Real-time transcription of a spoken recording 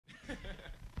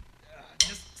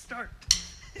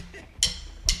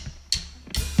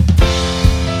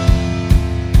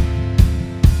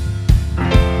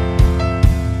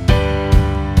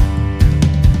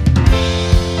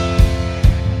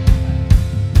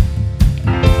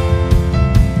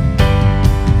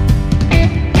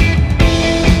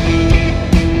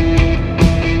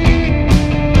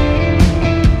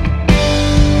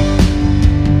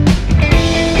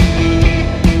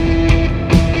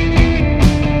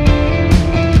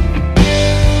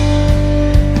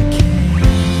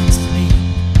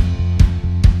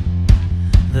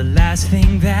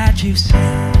what you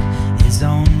said is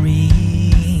on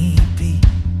repeat,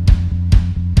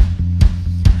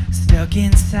 stuck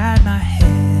inside my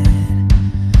head,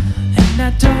 and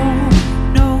I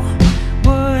don't know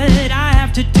what I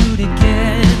have to do to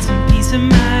get some peace of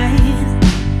mind.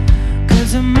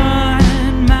 'Cause I'm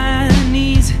on my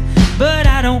knees, but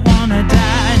I don't wanna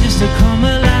die just to come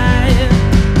alive.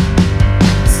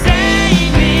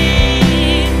 Save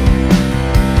me,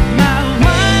 my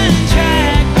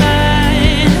one-track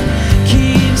mind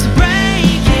keeps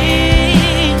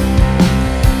breaking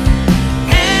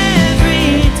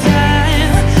every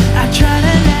time I try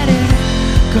to let it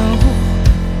go.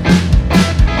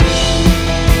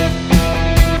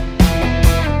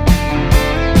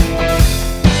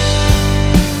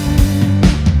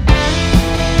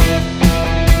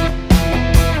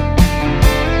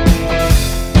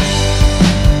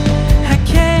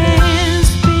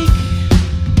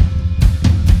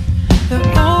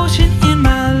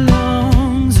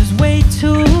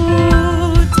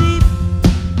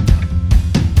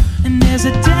 There's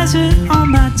a desert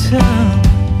on my tongue,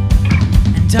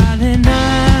 and darling,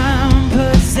 I'm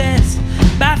possessed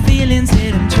by feelings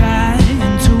that I'm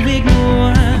trying to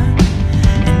ignore.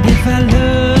 And if I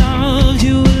loved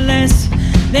you less,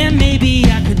 then maybe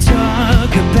I could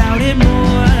talk about it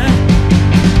more.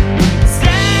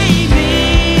 Save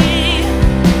me,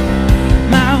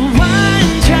 my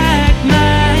one-track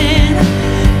mind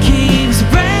keeps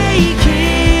breaking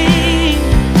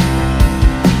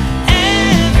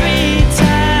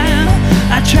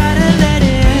try to let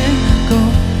it go.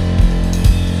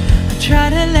 I try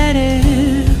to let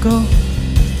it go,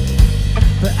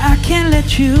 but I can't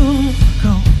let you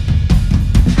go.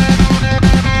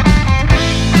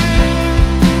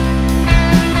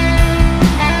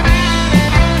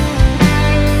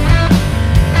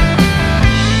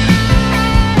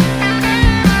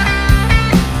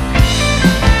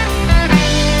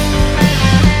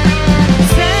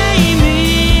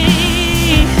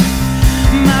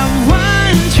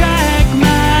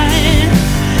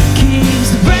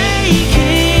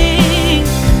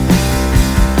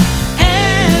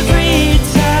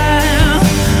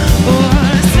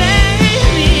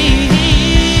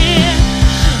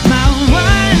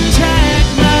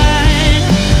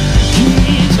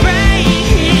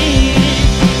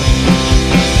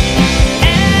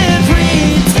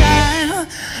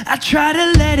 I try to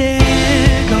let